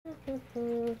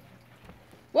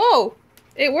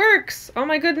It works! Oh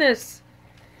my goodness.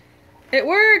 It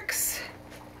works!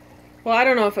 Well, I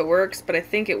don't know if it works, but I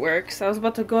think it works. I was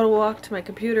about to go to walk to my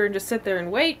computer and just sit there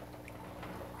and wait.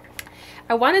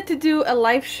 I wanted to do a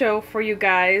live show for you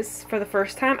guys for the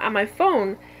first time on my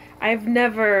phone. I've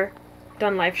never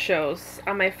done live shows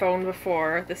on my phone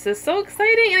before. This is so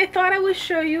exciting, and I thought I would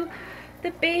show you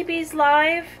the babies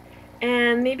live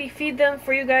and maybe feed them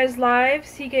for you guys live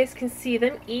so you guys can see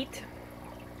them eat.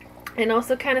 And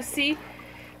also kind of see,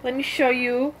 let me show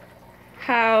you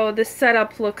how the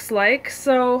setup looks like.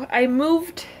 So I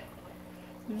moved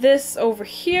this over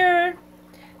here.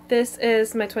 This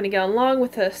is my 20-gallon long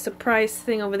with a surprise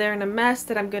thing over there and a mess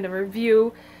that I'm going to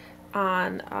review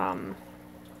on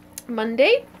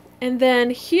Monday. And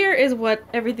then here is what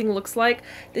everything looks like.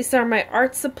 These are my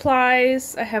art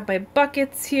supplies. I have my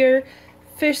buckets here.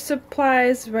 Fish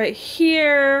supplies right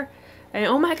here. And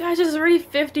oh my gosh, there's already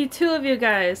 52 of you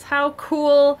guys. How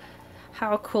cool.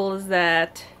 How cool is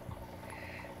that?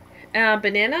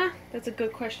 Banana? That's a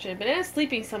good question. Banana's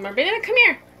sleeping somewhere. Banana, come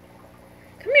here.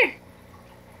 Come here.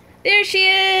 There she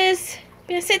is.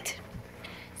 Banana, sit.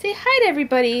 Say hi to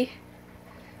everybody.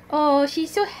 Oh,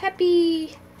 she's so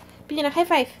happy. Banana, high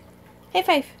five. High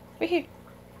five. Right here.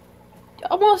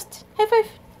 Almost. High five.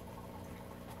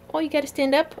 Oh, you gotta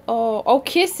stand up. Oh,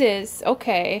 kisses.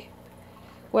 Okay.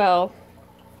 Well,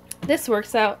 this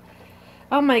works out.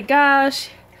 Oh my gosh.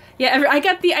 Yeah, I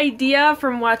got the idea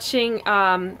from watching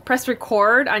Press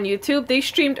Record on YouTube. They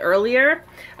streamed earlier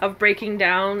of breaking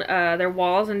down their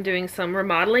walls and doing some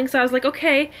remodeling. So I was like,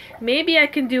 okay, maybe I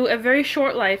can do a very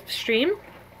short live stream.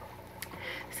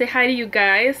 Say hi to you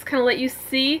guys. Kind of let you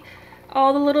see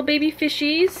all the little baby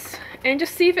fishies and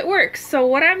just see if it works. So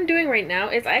what I'm doing right now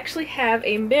is I actually have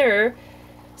a mirror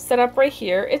set up right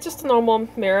here. It's just a normal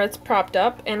mirror. It's propped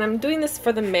up, and I'm doing this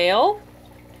for the male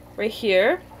right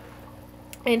here.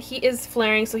 And he is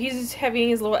flaring, so he's just having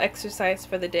his little exercise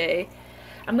for the day.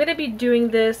 I'm going to be doing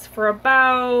this for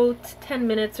about 10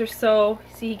 minutes or so.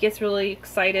 See, he gets really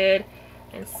excited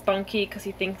and spunky because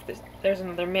he thinks there's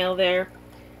another male there.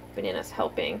 Banana's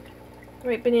helping.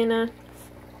 Right, Banana?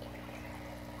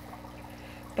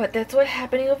 But that's what's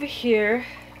happening over here.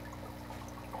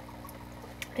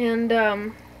 And,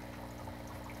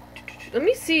 let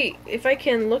me see if I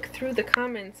can look through the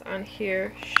comments on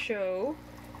here. Show.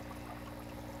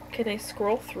 Can I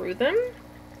scroll through them?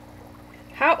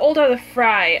 How old are the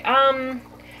fry?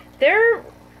 They're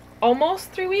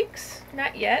almost 3 weeks.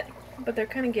 Not yet, but they're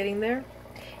kind of getting there.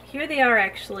 Here they are,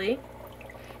 actually.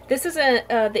 This is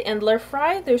the Endler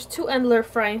fry. There's 2 Endler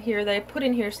fry in here that I put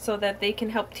in here so that they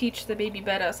can help teach the baby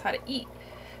Bettas how to eat.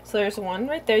 So there's one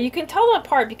right there. You can tell them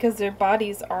apart because their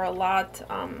bodies are a lot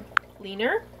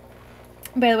leaner.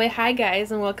 By the way, hi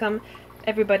guys, and welcome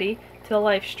everybody to the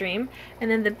live stream. And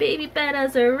then the baby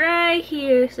Bettas are right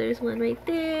here. So there's one right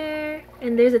there,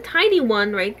 and there's a tiny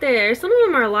one right there. Some of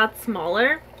them are a lot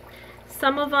smaller.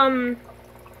 Some of them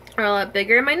are a lot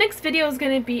bigger. My next video is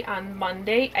going to be on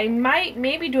Monday. I might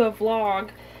maybe do a vlog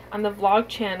on the vlog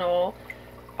channel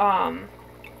on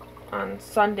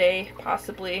Sunday,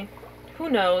 possibly. Who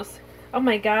knows? Oh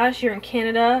my gosh, you're in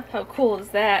Canada. How cool is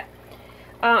that?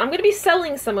 I'm going to be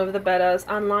selling some of the Bettas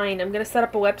online. I'm going to set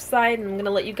up a website, and I'm going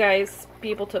to let you guys be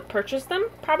able to purchase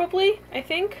them, probably, I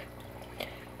think.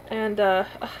 And,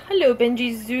 hello,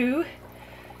 Benji Zoo.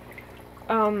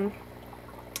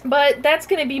 But that's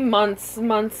going to be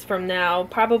months from now.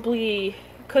 Probably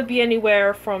could be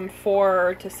anywhere from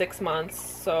 4 to 6 months.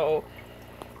 So,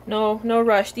 no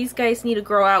rush. These guys need to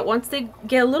grow out. Once they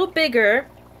get a little bigger,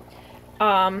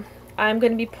 I'm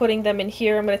going to be putting them in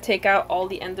here. I'm going to take out all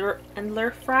the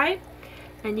Endler fry,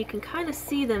 and you can kind of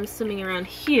see them swimming around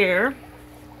here.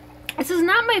 This is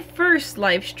not my first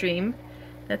live stream.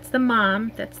 That's the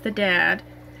mom, that's the dad.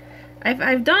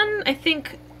 I've done, I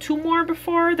think, 2 more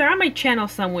before. They're on my channel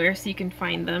somewhere so you can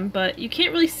find them, but you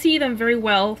can't really see them very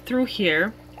well through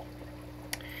here.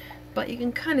 But you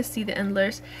can kind of see the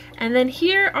Endlers. And then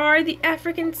here are the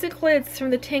African cichlids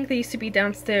from the tank that used to be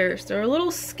downstairs. They're a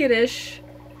little skittish.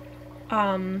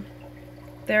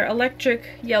 They're electric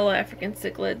yellow African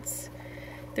cichlids.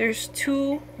 There's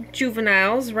 2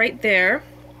 juveniles right there.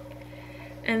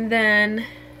 And then,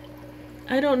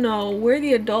 I don't know where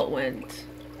the adult went.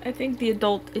 I think the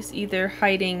adult is either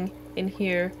hiding in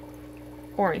here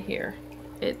or in here.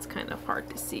 It's kind of hard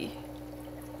to see.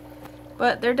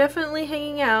 But they're definitely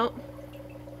hanging out.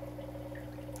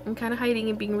 I'm kind of hiding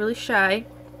and being really shy.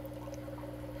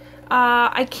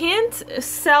 I can't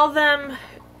sell them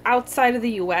outside of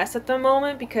the US at the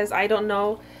moment because I don't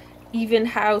know even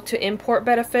how to import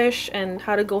betta fish and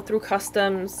how to go through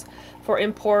customs for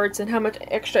imports and how much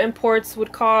extra imports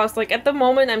would cost. Like at the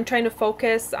moment I'm trying to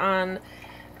focus on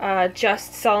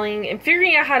just selling and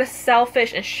figuring out how to sell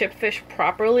fish and ship fish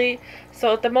properly.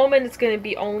 So at the moment it's going to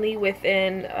be only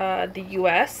within the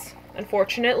US,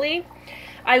 unfortunately.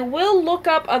 I will look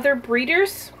up other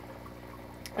breeders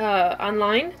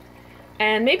online,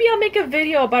 and maybe I'll make a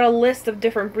video about a list of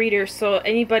different breeders, so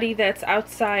anybody that's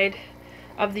outside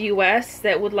of the US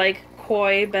that would like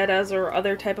koi, bettas, or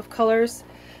other type of colors,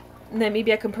 and then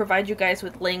maybe I can provide you guys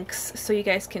with links so you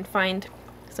guys can find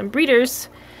some breeders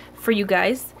for you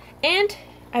guys. And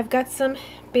I've got some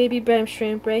baby bram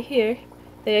shrimp right here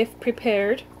that I've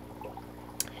prepared,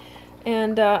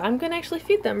 and I'm gonna actually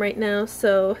feed them right now.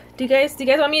 So do you guys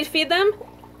want me to feed them?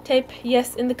 Type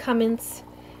yes in the comments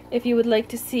if you would like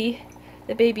to see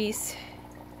the babies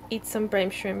eat some bram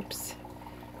shrimps.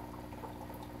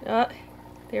 Oh,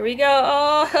 there we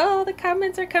go. Oh, the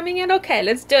comments are coming in. Okay,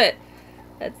 let's do it.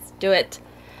 Let's do it.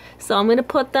 So I'm gonna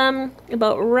put them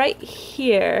about right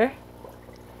here,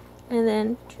 and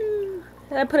then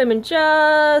I put them in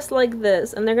just like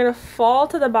this, and they're gonna fall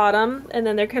to the bottom, and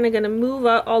then they're kind of gonna move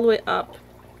up all the way up.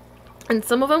 And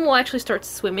some of them will actually start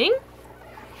swimming,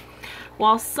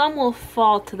 while some will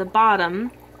fall to the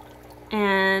bottom,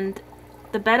 and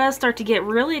the bettas start to get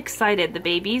really excited, the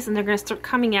babies, and they're gonna start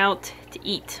coming out to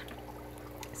eat.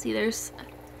 See, there's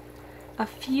a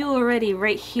few already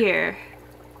right here.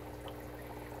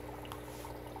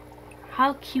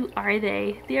 How cute are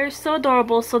they? They are so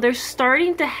adorable. So they're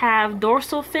starting to have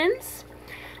dorsal fins.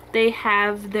 They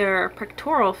have their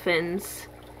pectoral fins,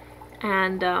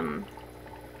 and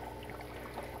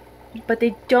but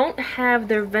they don't have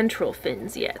their ventral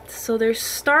fins yet. So they're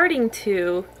starting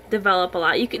to develop a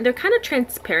lot. They're kind of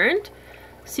transparent,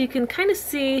 so you can kind of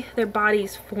see their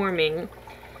bodies forming,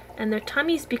 and their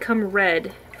tummies become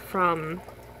red from,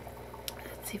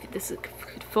 let's see if this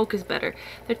could focus better.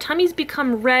 Their tummies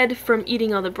become red from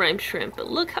eating all the brine shrimp, but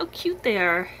look how cute they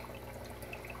are.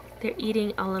 They're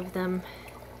eating all of them.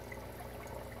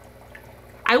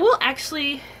 I will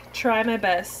actually try my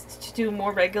best to do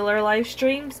more regular live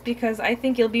streams, because I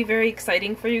think it'll be very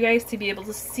exciting for you guys to be able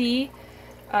to see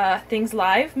things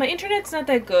live. My internet's not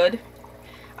that good.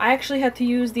 I actually had to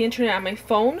use the internet on my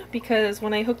phone, because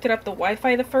when I hooked it up the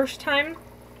Wi-Fi the first time,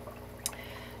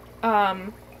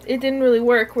 it didn't really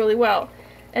work really well.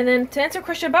 And then to answer a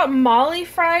question about molly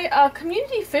fry,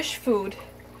 community fish food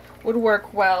would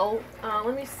work well.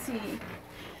 Let me see.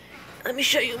 Let me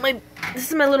show you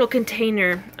this is my little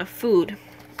container of food,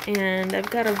 and I've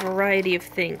got a variety of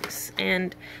things.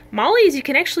 And mollies you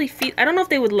can actually feed. I don't know if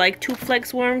they would like tube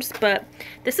flex worms, but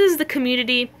this is the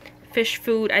community fish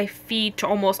food I feed to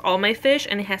almost all my fish,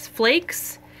 and it has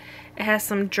flakes. It has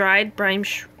some dried brine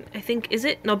I think, is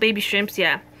it? No, baby shrimps,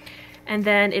 yeah. And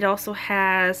then it also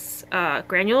has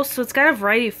granules, so it's got a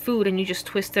variety of food, and you just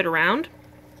twist it around.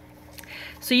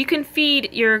 So you can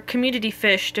feed your community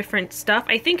fish different stuff.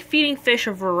 I think feeding fish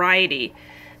a variety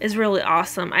is really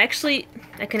awesome. I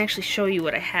can actually show you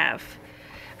what I have.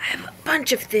 I have a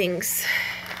bunch of things.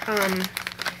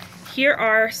 Here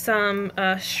are some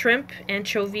shrimp,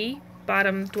 anchovy,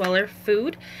 bottom dweller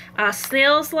food.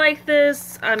 Snails like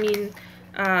this. I mean,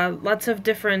 lots of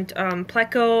different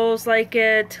plecos like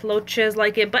it, loaches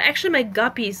like it. But actually my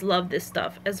guppies love this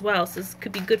stuff as well, so this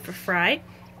could be good for fry.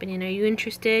 Banana, are you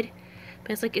interested?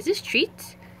 But it's like, is this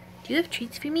treats? Do you have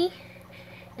treats for me?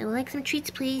 I would like some treats,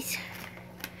 please.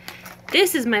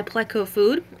 This is my pleco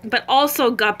food, but also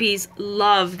guppies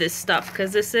love this stuff,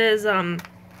 because this is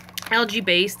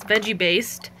algae-based,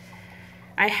 veggie-based.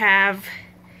 I have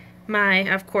my,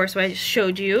 of course, what I just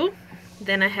showed you.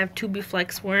 Then I have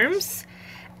tubiflex worms.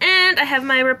 And I have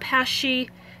my Rapashi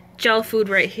gel food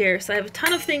right here. So I have a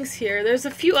ton of things here. There's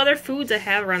a few other foods I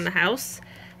have around the house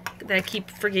that I keep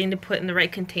forgetting to put in the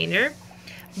right container.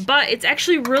 But it's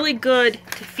actually really good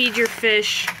to feed your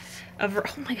fish. Oh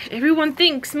my gosh, everyone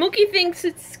thinks. Muki thinks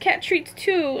it's cat treats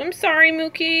too. I'm sorry,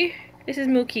 Muki. This is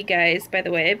Muki, guys, by the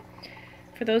way.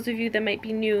 For those of you that might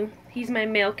be new, he's my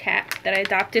male cat that I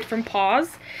adopted from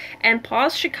Paws. And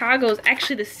Paws Chicago is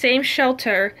actually the same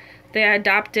shelter that I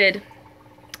adopted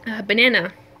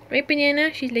Banana. Right,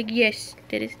 Banana? She's like, yes,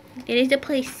 that is the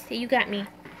place that you got me.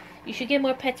 You should get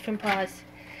more pets from Paws.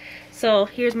 So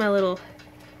here's my little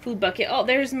food bucket. Oh,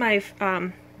 there's my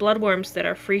bloodworms that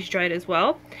are freeze-dried as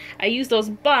well. I use those,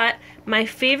 but my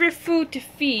favorite food to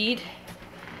feed,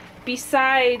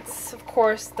 besides, of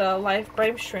course, the live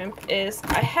brine shrimp, is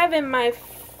I have in my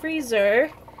freezer,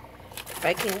 if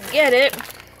I can get it,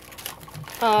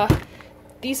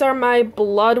 these are my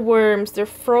bloodworms. They're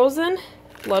frozen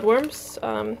bloodworms.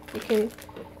 You can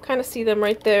Kind of see them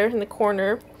right there in the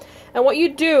corner. And what you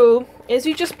do is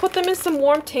you just put them in some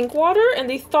warm tank water and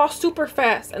they thaw super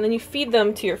fast. And then you feed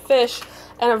them to your fish,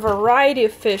 and a variety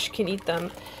of fish can eat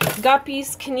them.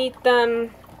 Guppies can eat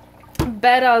them.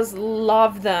 Bettas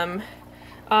love them.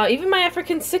 Even my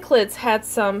African cichlids had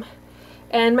some.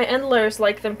 And my endlers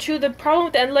like them too. The problem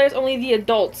with the endlers, only the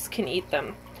adults can eat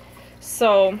them.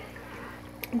 So,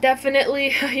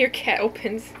 definitely, your cat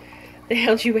opens the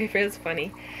algae wafer. It's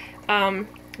funny.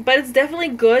 But it's definitely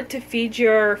good to feed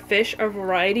your fish a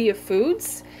variety of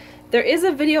foods. There is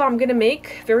a video I'm going to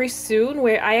make very soon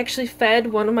where I actually fed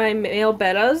one of my male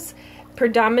bettas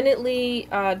predominantly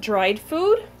dried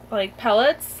food, like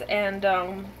pellets and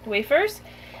wafers.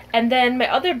 And then my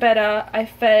other betta I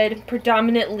fed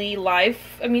predominantly live,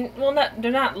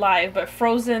 they're not live, but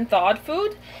frozen thawed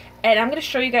food. And I'm going to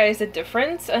show you guys the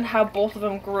difference and how both of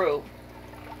them grew.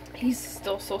 He's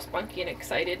still so spunky and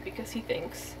excited because he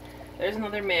thinks there's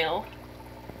another male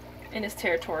in his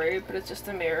territory, but it's just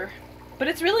a mirror. But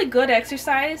it's really good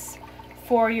exercise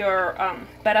for your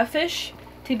betta fish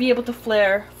to be able to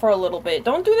flare for a little bit.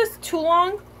 Don't do this too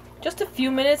long, just a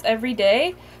few minutes every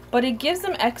day, but it gives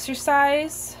them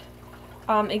exercise,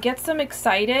 it gets them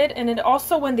excited, and it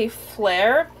also, when they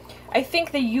flare, I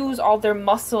think they use all their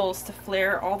muscles to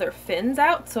flare all their fins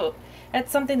out, so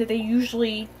that's something that they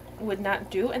usually would not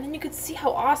do. And then you can see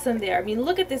how awesome they are. I mean,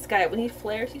 look at this guy when he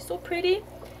flares. He's so pretty.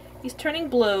 He's turning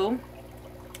blue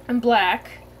and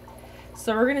black.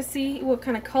 So we're gonna see what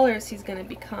kind of colors he's gonna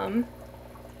become.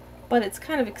 But it's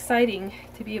kind of exciting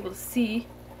to be able to see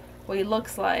what he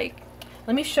looks like.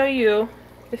 Let me show you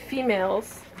the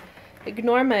females.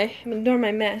 Ignore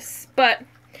my mess. But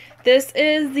this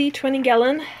is the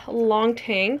 20-gallon long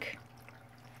tank.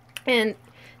 And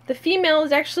the female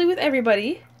is actually with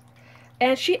everybody.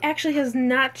 And she actually has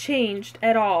not changed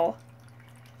at all.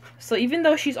 So even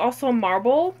though she's also a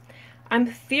marble, I'm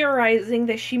theorizing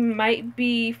that she might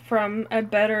be from a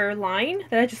better line.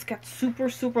 That I just got super,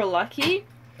 super lucky.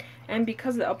 And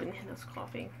because of the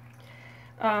coughing.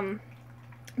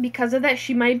 Because of that,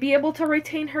 she might be able to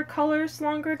retain her colors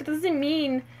longer. That doesn't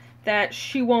mean that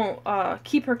she won't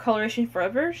keep her coloration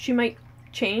forever. She might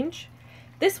change.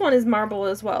 This one is marble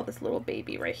as well, this little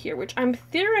baby right here, which I'm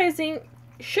theorizing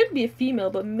should be a female,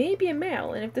 but maybe a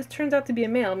male. And if this turns out to be a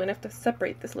male, I'm going to have to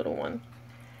separate this little one.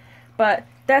 But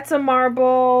that's a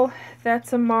marble.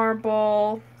 That's a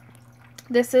marble.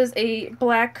 This is a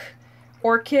black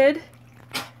orchid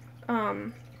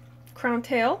crown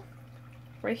tail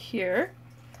right here.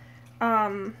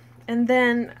 And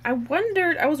then I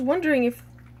was wondering if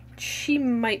she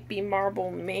might be marble,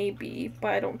 maybe,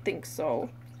 but I don't think so.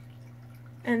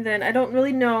 And then I don't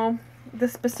really know the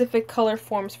specific color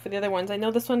forms for the other ones. I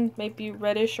know this one might be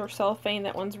reddish or cellophane,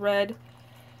 that one's red.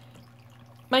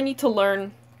 I need to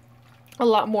learn a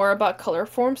lot more about color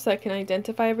forms so I can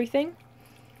identify everything.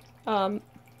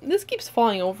 This keeps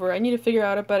falling over. I need to figure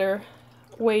out a better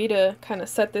way to kind of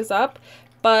set this up.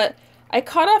 But I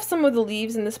cut off some of the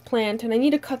leaves in this plant, and I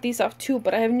need to cut these off too,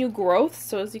 but I have new growth,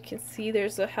 so as you can see,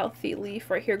 there's a healthy leaf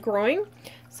right here growing.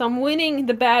 So I'm winning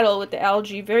the battle with the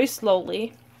algae very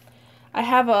slowly. I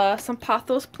have some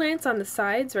pothos plants on the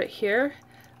sides right here.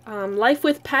 Life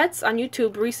with Pets on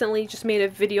YouTube recently just made a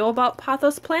video about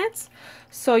pothos plants,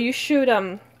 so you should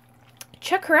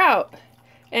check her out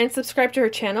and subscribe to her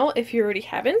channel if you already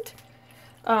haven't.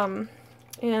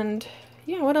 And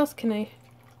yeah, what else can I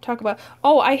talk about?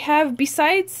 Oh, I have,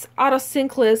 besides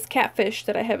Cichlids catfish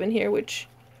that I have in here, which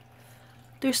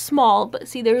they're small, but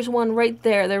see, there's one right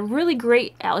there. They're really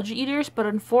great algae eaters, but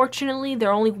unfortunately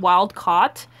they're only wild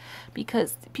caught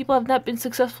because people have not been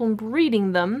successful in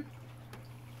breeding them.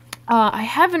 I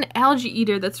have an algae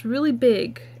eater that's really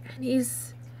big, and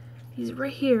he's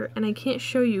right here, and I can't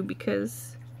show you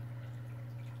because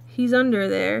he's under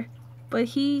there. But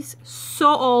he's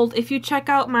so old. If you check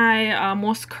out my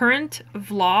most current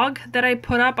vlog that I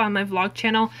put up on my vlog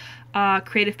channel,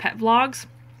 Creative Pet Vlogs,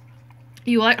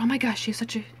 you like, oh my gosh, she has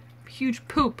such a huge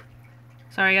poop.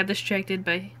 Sorry, I got distracted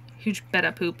by huge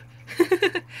betta poop.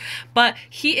 But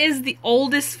he is the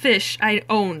oldest fish I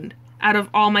owned out of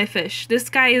all my fish. This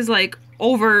guy is like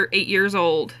over 8 years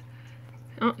old.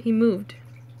 Oh, he moved.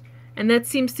 And that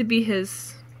seems to be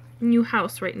his new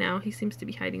house right now. He seems to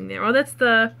be hiding there. Oh, that's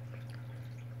the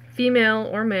female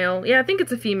or male. Yeah, I think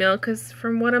it's a female because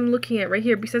from what I'm looking at right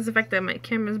here, besides the fact that my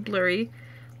camera's blurry,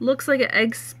 looks like an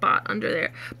egg spot under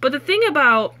there. But the thing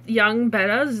about young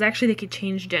bettas is actually they could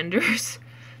change genders.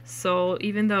 So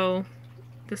even though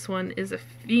this one is a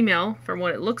female from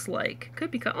what it looks like,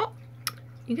 could become, oh,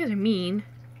 you guys are mean.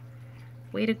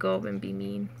 Way to go and be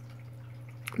mean.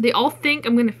 They all think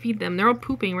I'm gonna feed them. They're all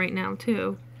pooping right now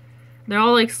too. They're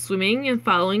all like swimming and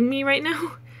following me right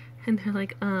now. And they're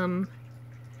like,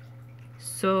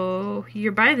 so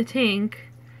you're by the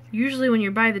tank. Usually when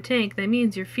you're by the tank, that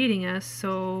means you're feeding us.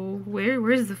 So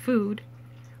where's the food?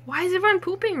 Why is everyone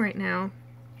pooping right now?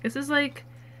 This is like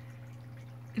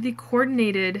the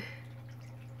coordinated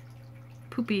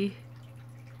poopy.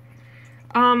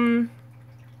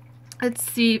 Let's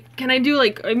see. Can I do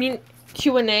like,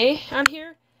 Q&A on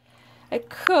here? I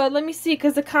could. Let me see,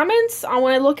 because the comments,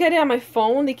 when I look at it on my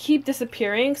phone, they keep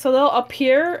disappearing. So they'll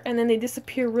appear, and then they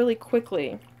disappear really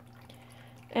quickly.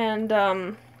 And,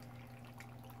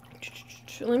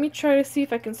 let me try to see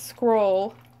if I can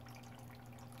scroll.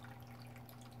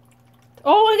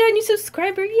 Oh, I got a new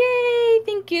subscriber. Yay!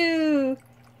 Thank you.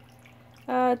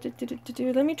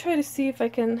 Let me try to see if I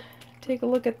can take a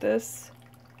look at this.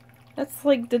 That's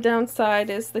like the downside,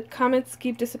 is the comments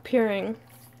keep disappearing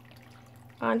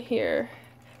on here.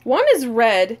 One is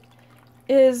red.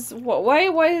 Why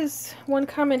does one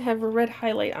comment have a red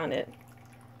highlight on it?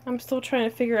 I'm still trying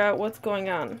to figure out what's going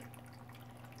on.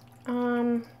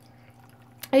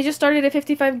 I just started a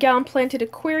 55-gallon planted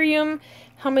aquarium.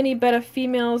 How many Betta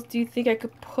females do you think I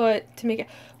could put to make it?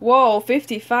 Whoa,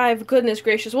 55, goodness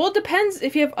gracious. Well, it depends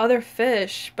if you have other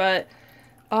fish, but,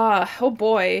 oh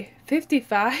boy,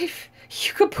 55?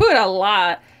 You could put a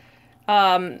lot.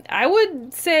 I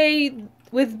would say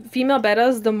with female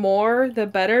Bettas, the more, the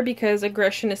better, because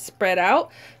aggression is spread out.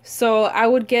 So I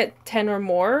would get 10 or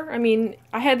more. I mean,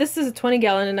 this is a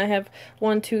 20-gallon, and I have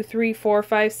 1, 2, 3, 4,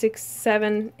 5, 6,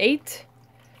 7, 8.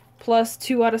 Plus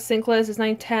 2 out of Cichlids is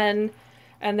 9, 10.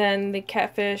 And then the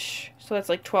catfish, so that's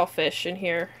like 12 fish in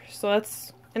here. So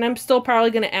that's, and I'm still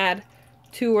probably going to add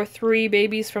 2 or 3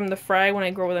 babies from the fry when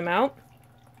I grow them out.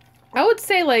 I would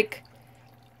say like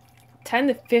 10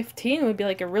 to 15 would be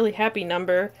like a really happy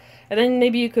number. And then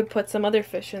maybe you could put some other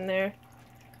fish in there.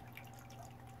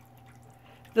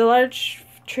 The large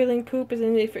trailing poop is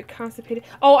in for constipated.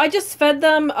 Oh, I just fed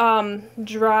them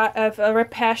Rapashi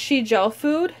gel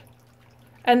food.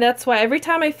 And that's why every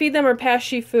time I feed them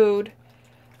Rapashi food,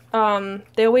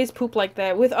 they always poop like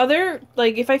that. With other,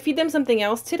 like if I feed them something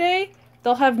else today,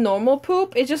 they'll have normal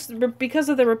poop. It's just because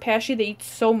of the Rapashi, they eat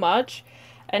so much,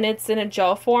 and it's in a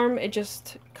gel form, it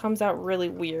just comes out really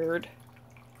weird.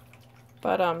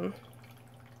 But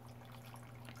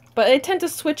I tend to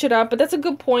switch it up, but that's a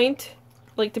good point,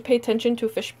 like to pay attention to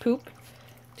fish poop,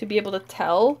 to be able to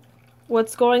tell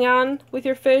what's going on with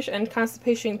your fish, and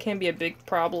constipation can be a big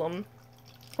problem.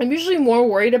 I'm usually more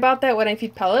worried about that when I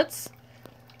feed pellets,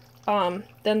 than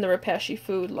the Rapashi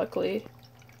food, luckily.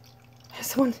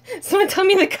 Someone tell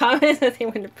me in the comments that they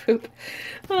want to poop.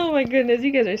 Oh my goodness,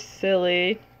 you guys are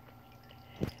silly.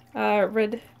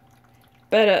 Red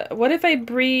Betta. What if I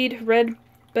breed red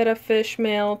Betta fish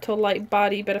male to light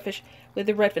body Betta fish with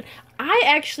the red fin? I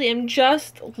actually am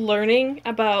just learning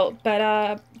about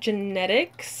Betta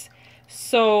genetics,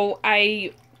 so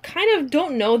I kind of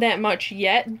don't know that much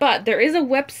yet, but there is a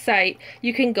website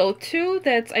you can go to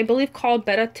that's, I believe, called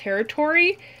Betta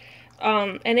Territory,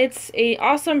 and it's a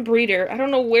awesome breeder. I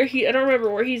don't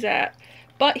remember where he's at,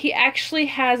 but he actually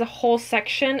has a whole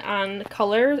section on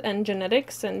color and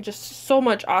genetics and just so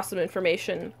much awesome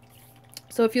information.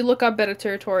 So if you look up Betta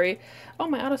Territory, oh,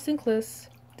 my Cichlids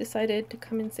decided to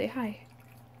come and say hi.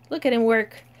 Look at him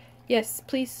work. Yes,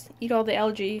 please eat all the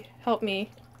algae. Help me.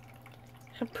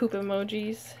 Poop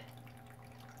emojis.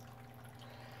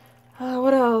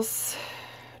 What else?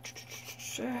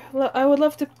 I would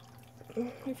love to,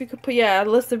 if you could put, a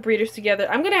list of breeders together.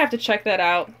 I'm gonna have to check that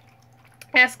out.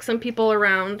 Ask some people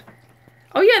around.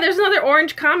 Oh yeah, there's another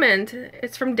orange comment.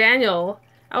 It's from Daniel.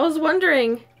 I was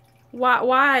wondering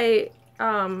why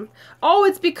oh,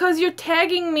 it's because you're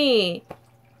tagging me.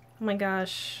 Oh my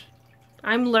gosh.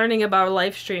 I'm learning about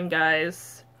live stream,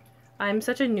 guys. I'm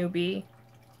such a newbie.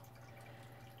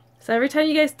 So every time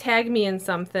you guys tag me in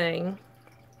something,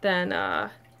 then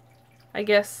I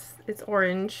guess it's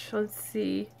orange. Let's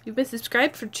see. You've been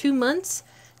subscribed for 2 months?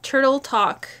 Turtle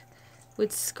Talk with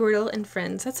Squirtle and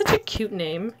Friends. That's such a cute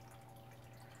name.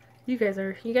 You guys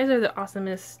are the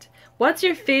awesomest. What's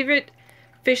your favorite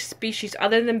fish species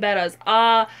other than Bettas?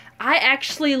 I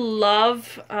actually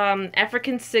love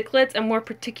African cichlids, and more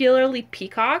particularly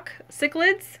peacock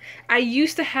cichlids. I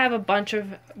used to have a bunch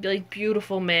of like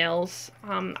beautiful males.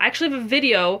 I actually have a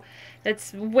video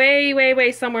that's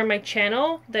way somewhere in my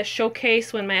channel that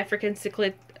showcased when my African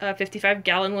cichlid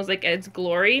 55-gallon was like at its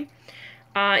glory.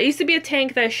 It used to be a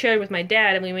tank that I shared with my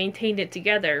dad, and we maintained it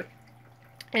together.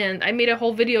 And I made a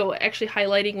whole video actually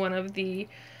highlighting one of the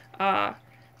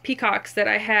peacocks that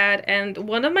I had, and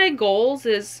one of my goals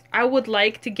is I would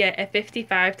like to get a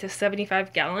 55 to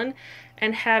 75 gallon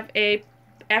and have a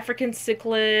African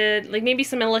cichlid, like maybe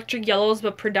some electric yellows,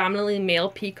 but predominantly male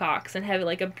peacocks, and have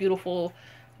like a beautiful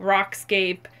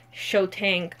rockscape show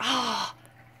tank. Oh,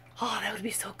 that would be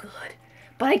so good.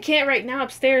 But I can't right now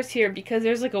upstairs here because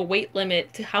there's like a weight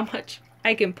limit to how much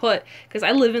I can put, because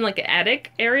I live in like an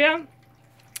attic area.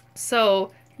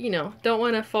 So, you know, don't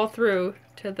want to fall through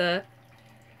to the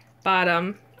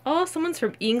bottom. Oh, someone's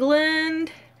from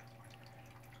England.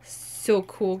 So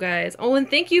cool, guys. Oh, and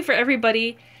thank you for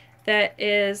everybody that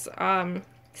is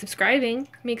subscribing.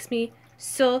 Makes me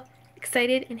so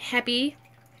excited and happy.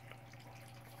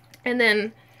 And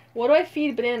then, what do I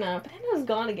feed Banana? Banana's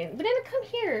gone again. Banana, come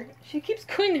here. She keeps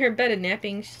going to her bed and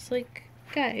napping. She's like,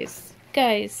 guys,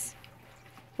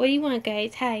 what do you want,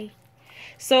 guys? Hi.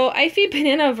 So I feed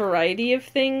Banana a variety of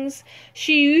things.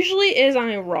 She usually is on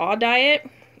a raw diet,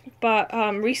 but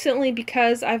recently,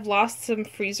 because I've lost some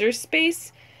freezer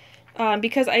space,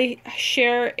 because I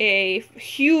share a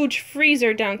huge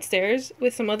freezer downstairs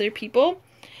with some other people,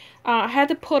 I had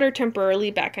to put her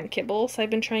temporarily back on kibble. So I've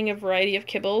been trying a variety of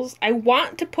kibbles. I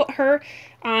want to put her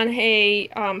on a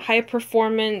high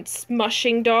performance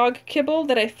mushing dog kibble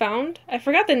that I found. I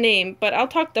forgot the name, but I'll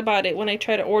talk about it when I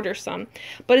try to order some.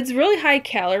 But it's really high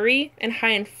calorie and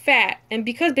high in fat. And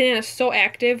because Banana's so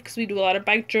active, because we do a lot of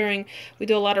bike touring, we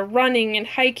do a lot of running and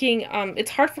hiking,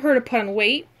 it's hard for her to put on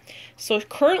weight. So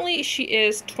currently she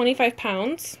is 25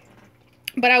 pounds,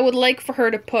 but I would like for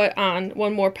her to put on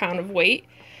 1 more pound of weight.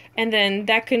 And then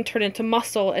that can turn into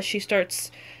muscle as she starts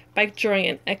bike touring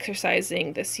and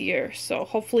exercising this year. So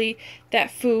hopefully that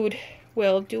food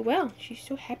will do well. She's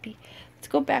so happy. Let's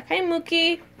go back. Hi,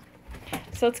 Muki.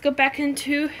 So let's go back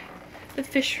into the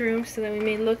fish room so that we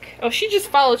may look. Oh, she just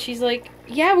followed. She's like,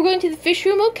 yeah, we're going to the fish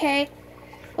room. Okay.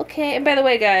 Okay. And by the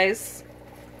way, guys,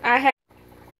 I